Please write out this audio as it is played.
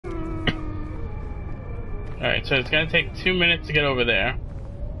Alright, so it's gonna take 2 minutes to get over there.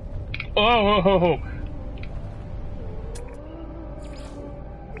 Oh!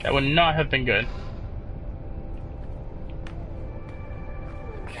 That would not have been good.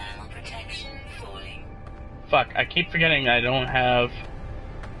 Thermal protection falling. Fuck, I keep forgetting I don't have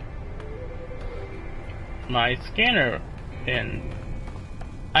my scanner in.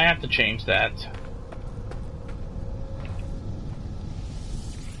 I have to change that.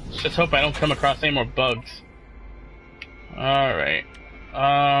 Let's just hope I don't come across any more bugs. Alright.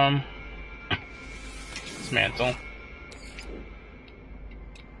 Dismantle.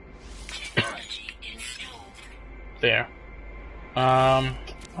 There.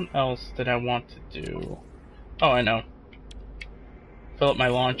 What else did I want to do? Oh, I know. Fill up my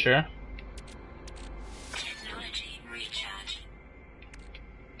launcher. Technology recharge.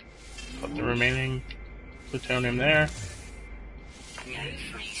 Put the remaining plutonium there. No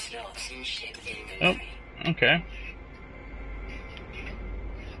free slots in ship Oh, inventory. okay.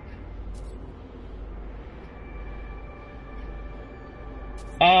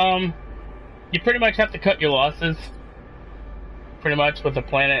 You pretty much have to cut your losses. Pretty much with a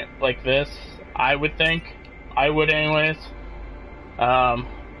planet like this, I would think. I would anyways. Because,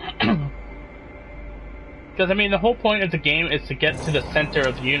 I mean, the whole point of the game is to get to the center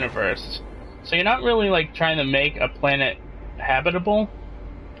of the universe. So you're not really, like, trying to make a planet habitable.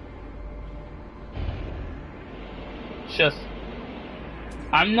 It's just...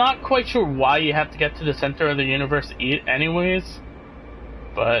 I'm not quite sure why you have to get to the center of the universe anyways.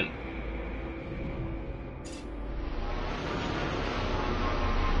 But...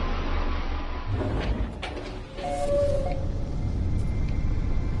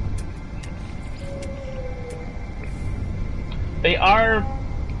 they are,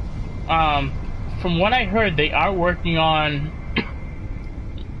 from what I heard, they are working on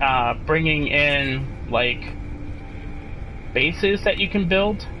bringing in, like, bases that you can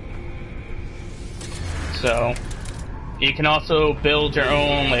build. So, you can also build your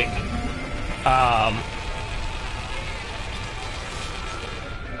own, like,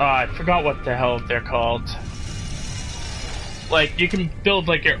 I forgot what the hell they're called. Like, you can build,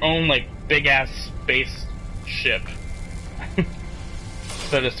 like, your own, like, big-ass space ship.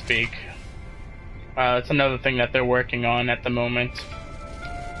 So to speak. It's another thing that they're working on at the moment.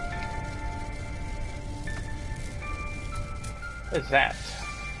 What is that?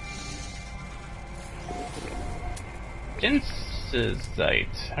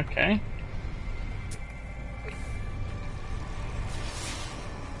 Ginsesite. Okay.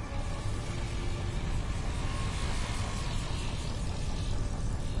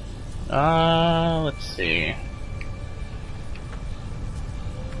 Let's see.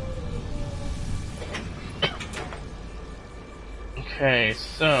 Okay,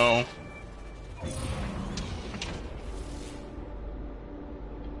 so...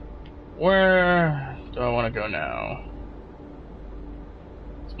 where do I want to go now?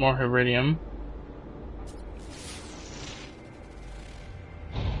 It's more iridium.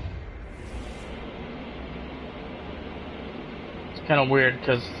 It's kind of weird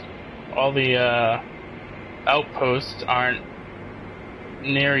because all the outposts aren't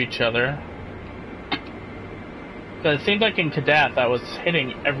near each other. Because it seemed like in Kadath I was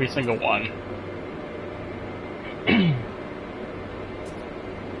hitting every single one.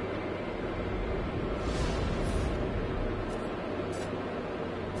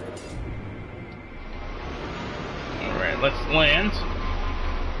 Alright, let's land.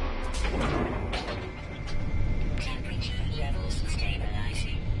 Temperature levels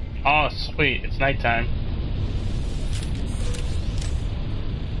stabilizing. Oh, sweet, it's nighttime.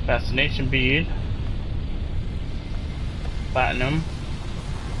 Fascination bead. Platinum.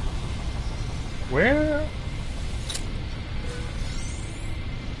 Where?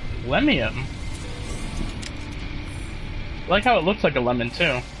 Lemium. I like how it looks like a lemon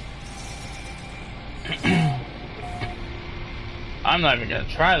too. I'm not even gonna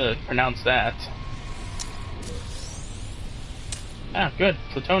try to pronounce that. Ah, good.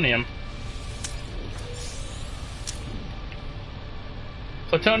 Plutonium.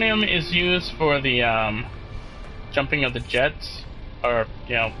 Plutonium is used for the jumping of the jets, or,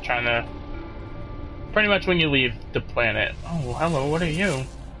 you know, trying to... pretty much when you leave the planet. Oh, hello, what are you?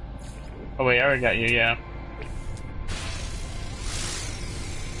 Oh wait, I already got you, yeah.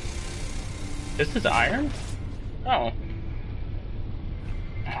 This is iron? Oh.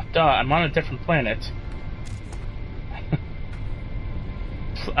 Duh, I'm on a different planet.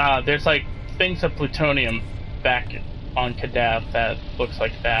 There's like things of plutonium back on Kadath that looks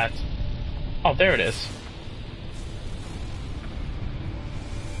like that. Oh, there it is.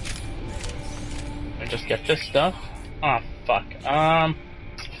 just get this stuff. Oh fuck.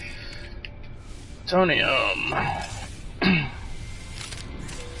 Plutonium.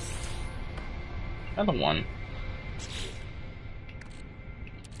 Another one.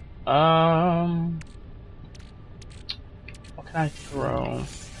 What can I throw?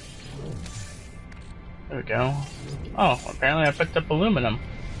 There we go. Oh, apparently I picked up aluminum.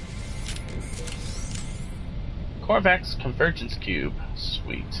 Corvex Convergence Cube.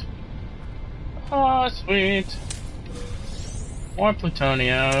 Sweet. Oh, sweet. More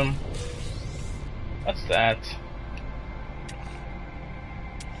plutonium. What's that?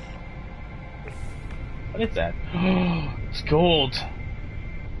 What is that? Oh, it's gold.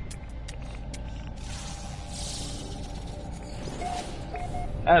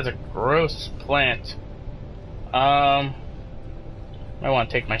 That is a gross plant. I want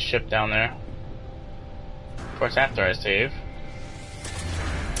to take my ship down there. Of course, after I save.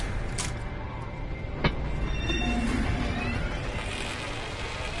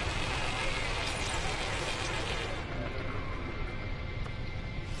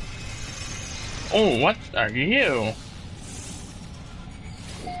 Oh, what are you?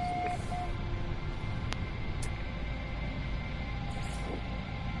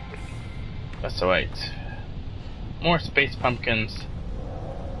 That's alright. More space pumpkins.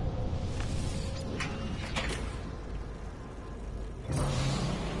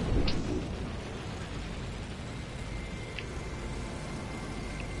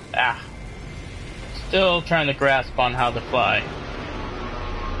 Ah. Still trying to grasp on how to fly.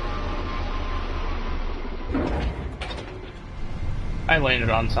 I landed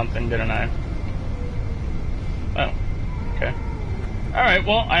on something, didn't I? Oh, okay. Alright,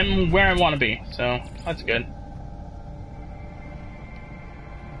 well, I'm where I want to be, so that's good.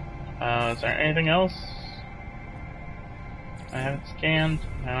 Is there anything else I haven't scanned?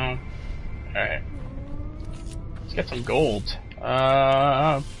 No. Alright. Let's get some gold.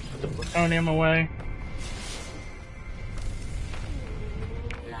 Put the plutonium away.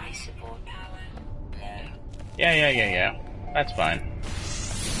 Life support power. No. Yeah. That's fine.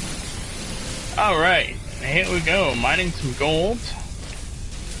 Alright, here we go. Mining some gold.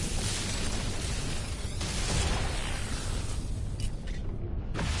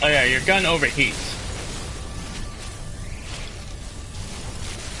 Oh yeah, your gun overheats.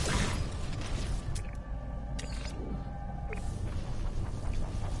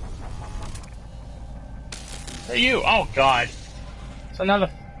 Are you? Oh god. It's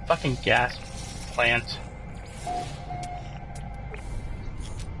another fucking gas plant.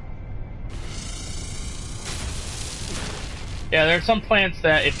 Yeah, there are some plants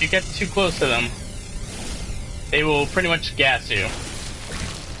that if you get too close to them, they will pretty much gas you.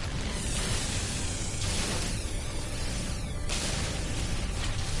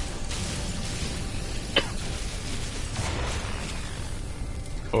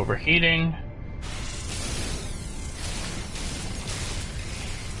 Overheating.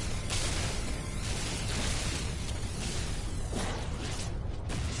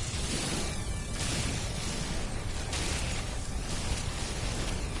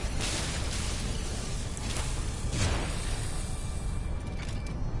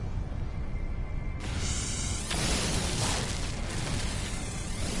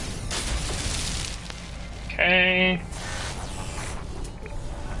 Okay.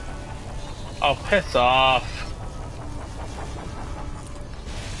 Oh, piss off.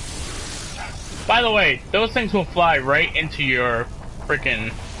 By the way, those things will fly right into your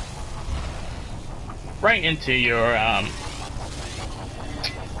freaking... right into your,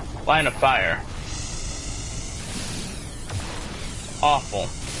 line of fire. Awful.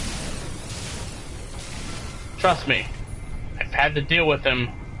 Trust me, I've had to deal with them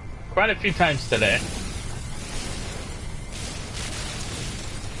quite a few times today.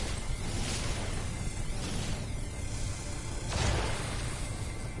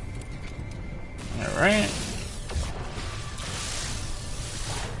 Alright.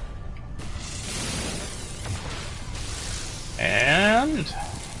 And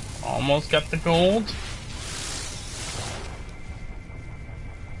almost got the gold.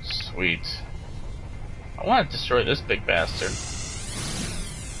 Sweet. I want to destroy this big bastard.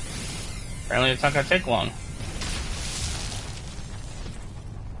 Apparently it's not gonna take long.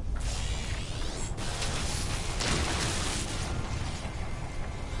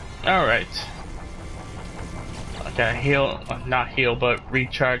 Alright. I gotta heal, not heal, but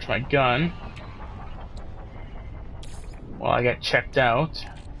recharge my gun. While I get checked out.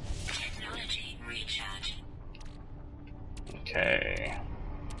 Technology recharge. Okay.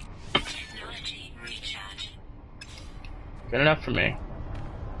 Technology recharge. Good enough for me.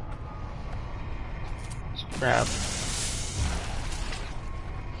 crap.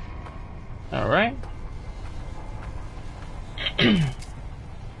 Alright.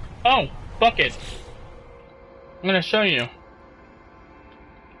 Oh, bucket. I'm gonna show you.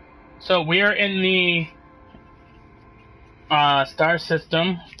 So we are in the star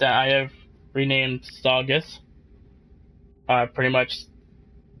system that I have renamed Saugus. Pretty much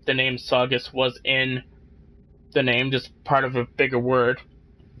the name Saugus was in the name, just part of a bigger word.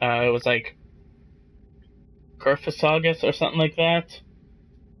 It was like Curfisaugus or something like that.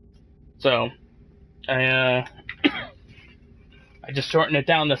 So I I just shortened it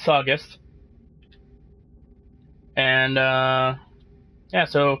down to Saugus. And yeah,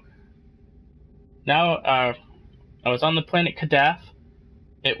 so now I was on the planet Kadath.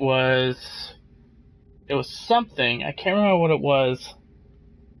 It was something, I can't remember what it was.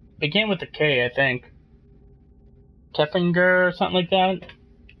 It began with a K, I think. Keffinger or something like that.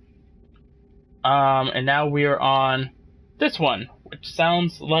 And now we are on this one, which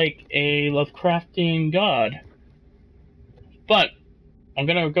sounds like a Lovecraftian god. But I'm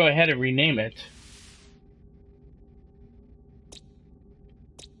gonna go ahead and rename it.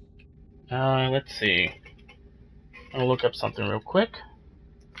 Let's see. I'll look up something real quick.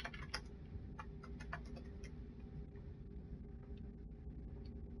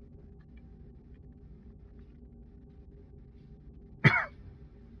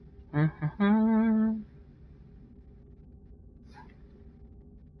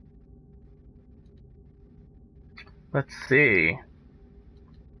 Let's see.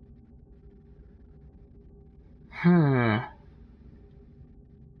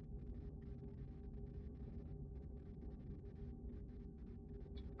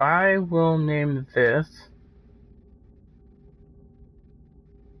 I will name this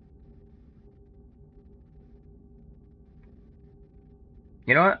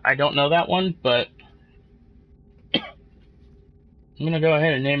You know what? I don't know that one, but I'm gonna go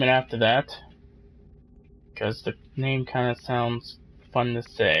ahead and name it after that, because the name kind of sounds fun to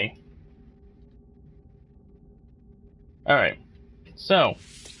say. Alright, so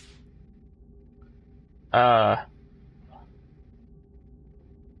I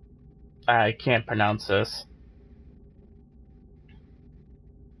can't pronounce this.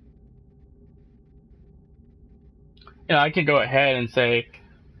 You know, I can go ahead and say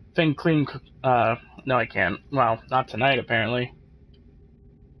Thin Clean, no I can't. Well, not tonight apparently.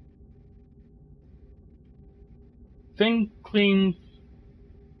 Thin Clean,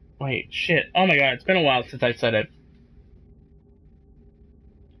 wait, shit. Oh my god, it's been a while since I said it.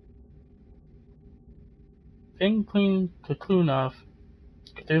 Thin Clean Kakunov,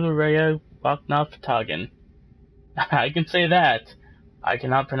 Cthulhu Raya Baknaf Tagan. I can say that. I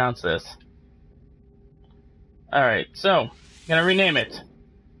cannot pronounce this. Alright, so, I'm gonna rename it.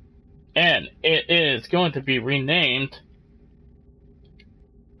 And it is going to be renamed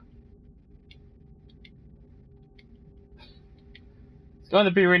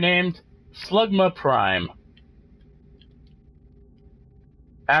Slugma-Prime,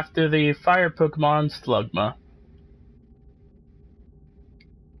 after the fire Pokemon Slugma.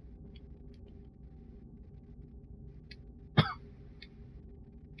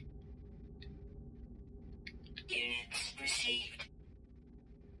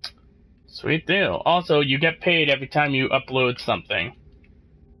 Sweet deal. Also, you get paid every time you upload something.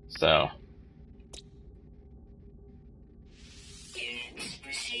 So.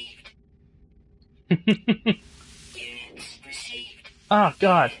 Oh,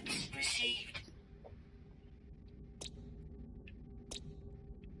 God.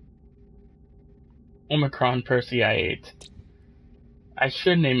 Omicron Persei. I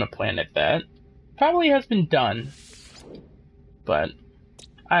should name a planet that. Probably has been done. But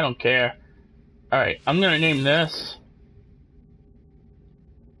I don't care. Alright, I'm gonna name this.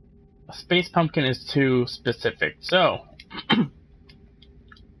 A space pumpkin is too specific. So,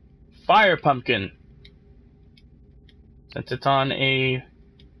 Fire Pumpkin. Since it's on a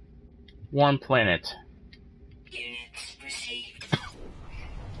warm planet.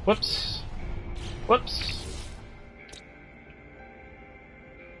 Whoops. Whoops.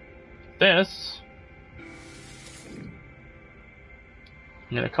 This,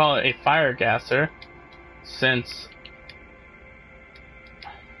 I'm gonna call it a fire gasser, since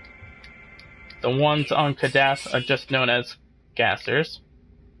the ones on Kadath are just known as gassers.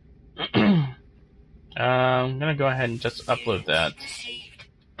 I'm gonna go ahead and just upload that.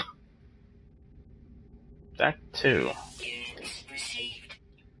 That too.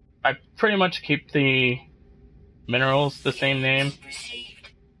 I pretty much keep the minerals the same name.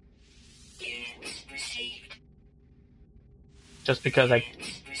 Just because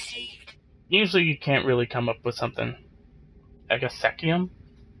Usually you can't really come up with something. Agasekium?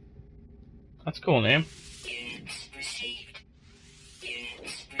 That's a cool name. Units received.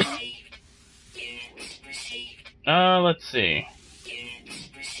 Units received. Units received. Let's see. Units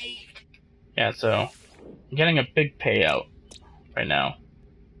received. Yeah, so I'm getting a big payout right now.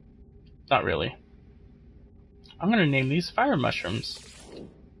 Not really. I'm gonna name these fire mushrooms.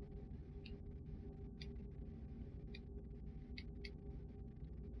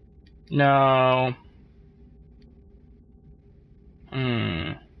 No.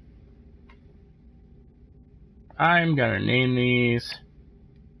 I'm gonna name these.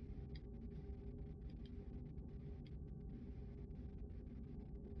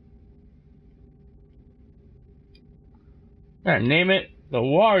 I'm gonna name it the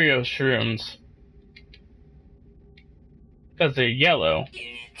Wario Shrooms. Because they're yellow.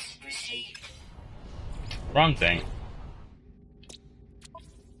 Units received. Wrong thing.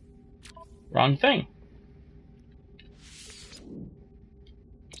 Wrong thing.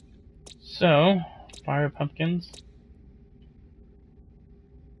 So, fire pumpkins.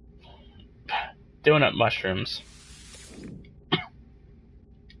 Donut mushrooms.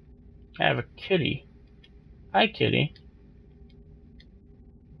 I have a kitty. Hi, kitty.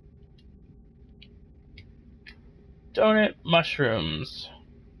 Donut mushrooms.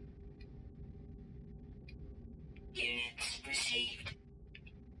 Units received.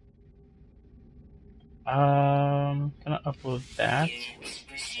 Gonna upload that. Units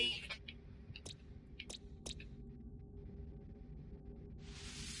received.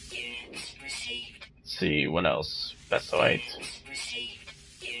 Units received. Let's see, what else? Besoite. Units received.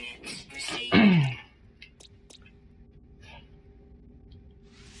 Units received.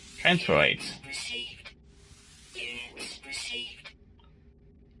 Transferite. Received. Units received.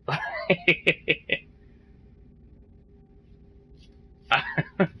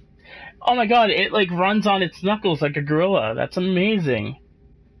 Oh my god, it like runs on its knuckles like a gorilla. That's amazing.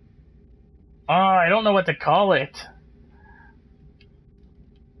 Oh, I don't know what to call it.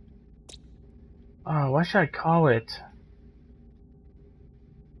 Oh, what should I call it?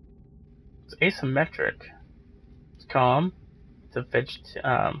 It's asymmetric. It's calm. It's a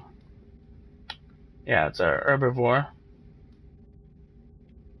yeah, it's a herbivore.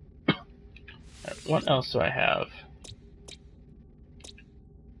 What else do I have?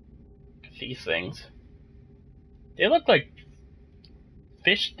 These things. They look like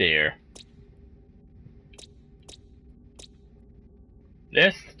fish there.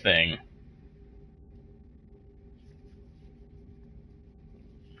 This thing.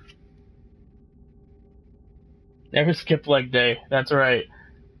 Never skip leg day. That's right.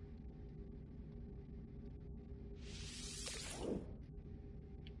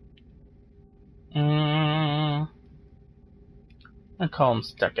 I call them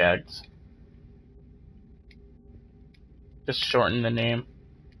stuck eggs. Just shorten the name.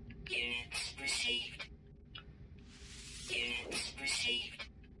 Units received. Units received.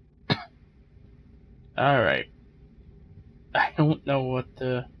 Alright. I don't know what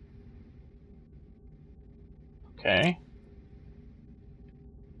the... Okay.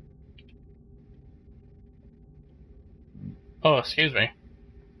 Oh, excuse me.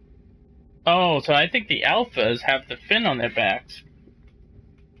 Oh, so I think the alphas have the fin on their backs.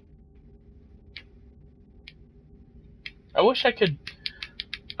 I wish I could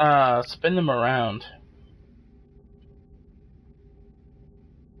spin them around.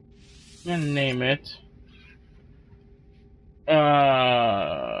 I'm gonna name it.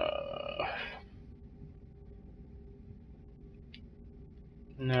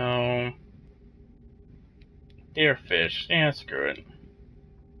 No. Deerfish. Yeah, screw it.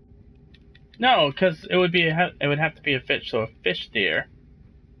 No, because it would have to be a fish, so a fish deer.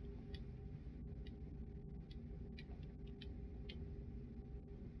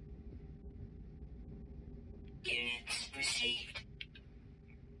 Units received.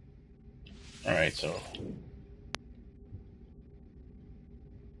 Alright, so...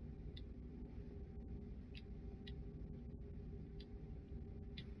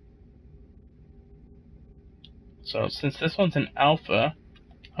 So, since this one's an alpha,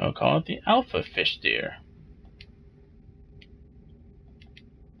 I'll call it the alpha fish deer.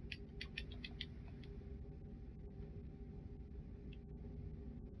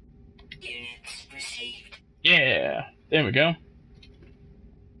 Units received. Yeah, there we go.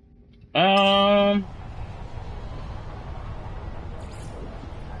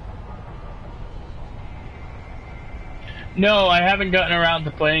 No, I haven't gotten around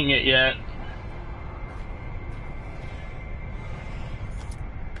to playing it yet.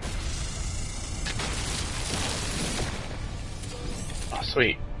 Oh,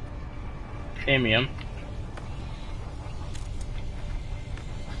 sweet. Amium.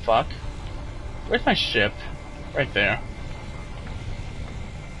 Fuck. Where's my ship? Right there.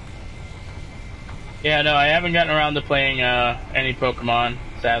 Yeah, no, I haven't gotten around to playing any Pokemon,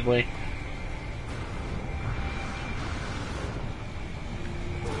 sadly.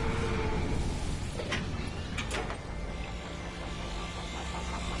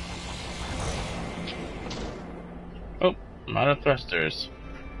 Oh, I'm out of thrusters.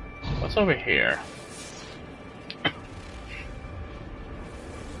 What's over here?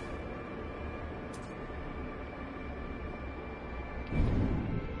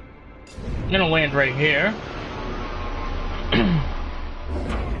 I'm gonna land right here.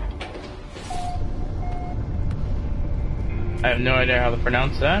 I have no idea how to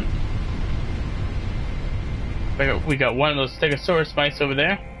pronounce that. We got one of those Stegosaurus mice over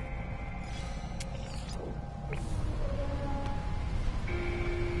there.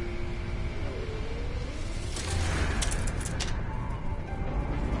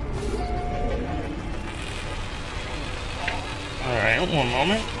 Alright, one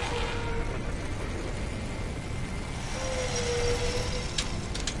moment.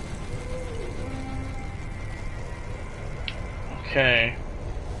 Okay.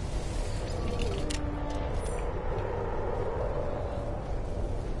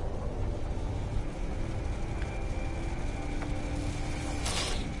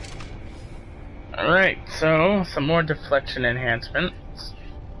 Alright, so some more deflection enhancements.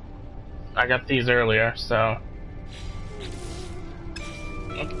 I got these earlier, so.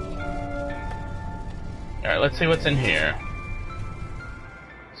 Alright, let's see what's in here.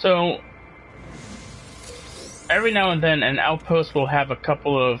 So, every now and then an outpost will have a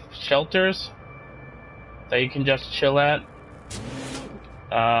couple of shelters that you can just chill at.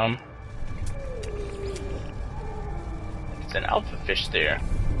 It's an alpha fish there.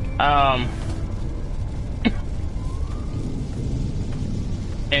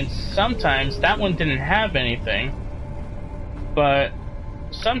 And sometimes that one didn't have anything, but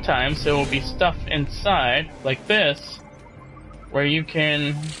sometimes there will be stuff inside, like this, where you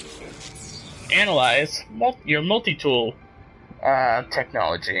can analyze your multi-tool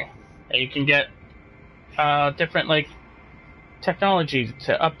technology. And you can get different, like, technology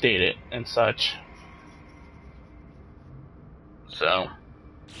to update it and such. So,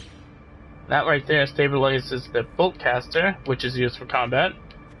 that right there stabilizes the bolt caster, which is used for combat,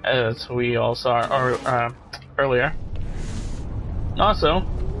 as we all saw earlier. Also,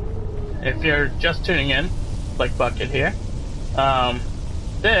 if you're just tuning in, like Bucket here,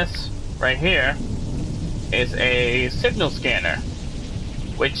 this right here is a signal scanner,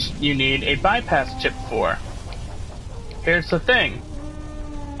 which you need a bypass chip for. Here's the thing.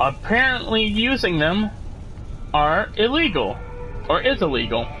 Apparently using them are illegal, or is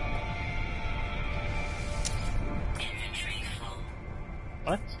illegal.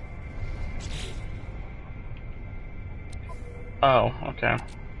 What? Oh, okay.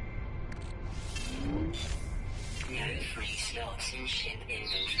 No free slots in ship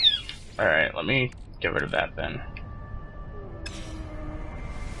inventory. Alright, let me get rid of that then.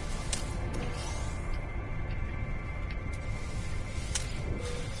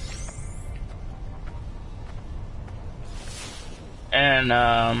 And,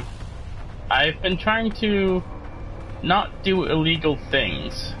 I've been trying to not do illegal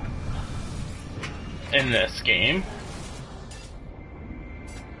things in this game.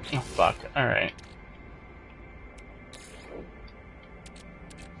 Oh, fuck. Alright.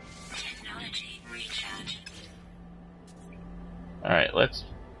 Technology recharge. Alright, let's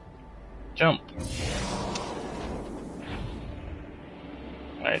jump.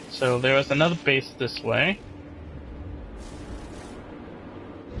 Alright, so there was another base this way.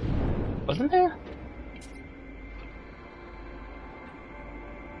 Wasn't there?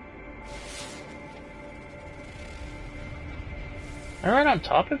 Am I right on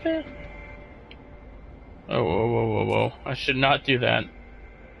top of it? Oh, whoa, whoa, whoa, whoa. I should not do that.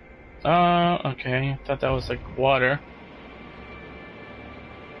 Okay. I thought that was like water.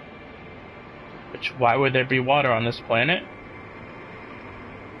 Which, why would there be water on this planet?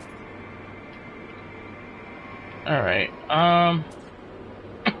 Alright,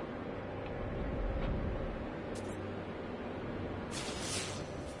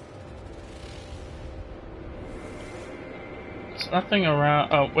 there's nothing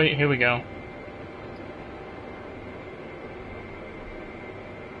around. Oh, wait, here we go.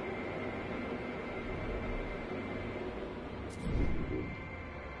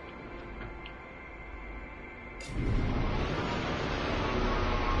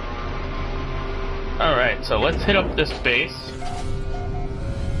 Alright, so let's hit up this base.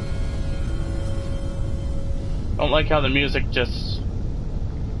 don't like how the music just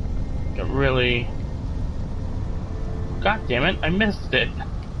got really... God damn it, I missed it.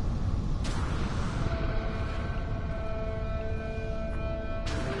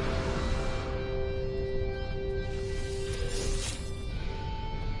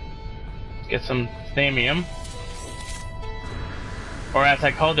 Get some thamium. Or as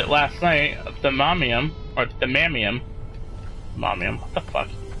I called it last night, the mamium. Or the mamium. Mamium, what the fuck?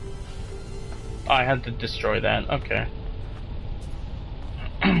 Oh, I had to destroy that, okay.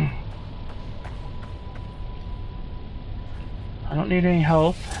 I don't need any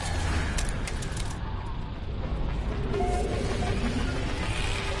health.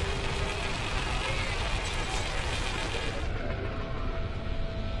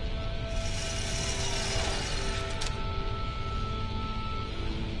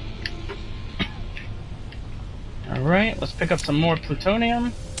 Alright, let's pick up some more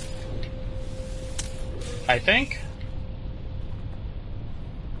plutonium. I think.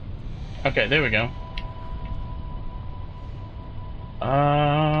 Okay, there we go.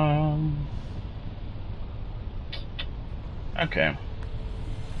 Okay.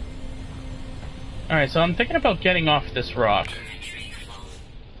 Alright, so I'm thinking about getting off this rock.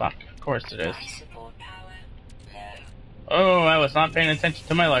 Fuck, of course it is. Oh, I was not paying attention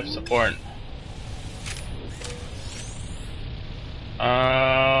to my life support.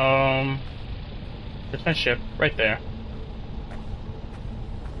 There's my ship, right there.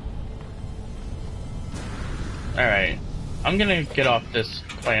 Alright, I'm gonna get off this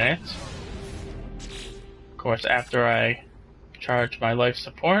planet. Of course, after I charge my life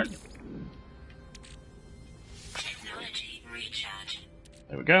support. Technology recharge.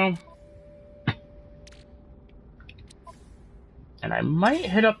 There we go. And I might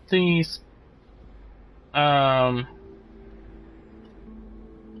hit up these,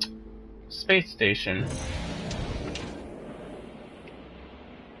 space station.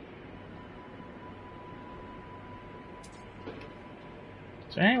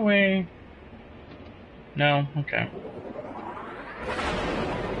 Is there any way? No? Okay.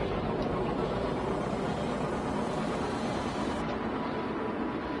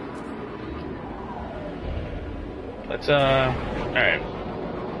 Let's, alright.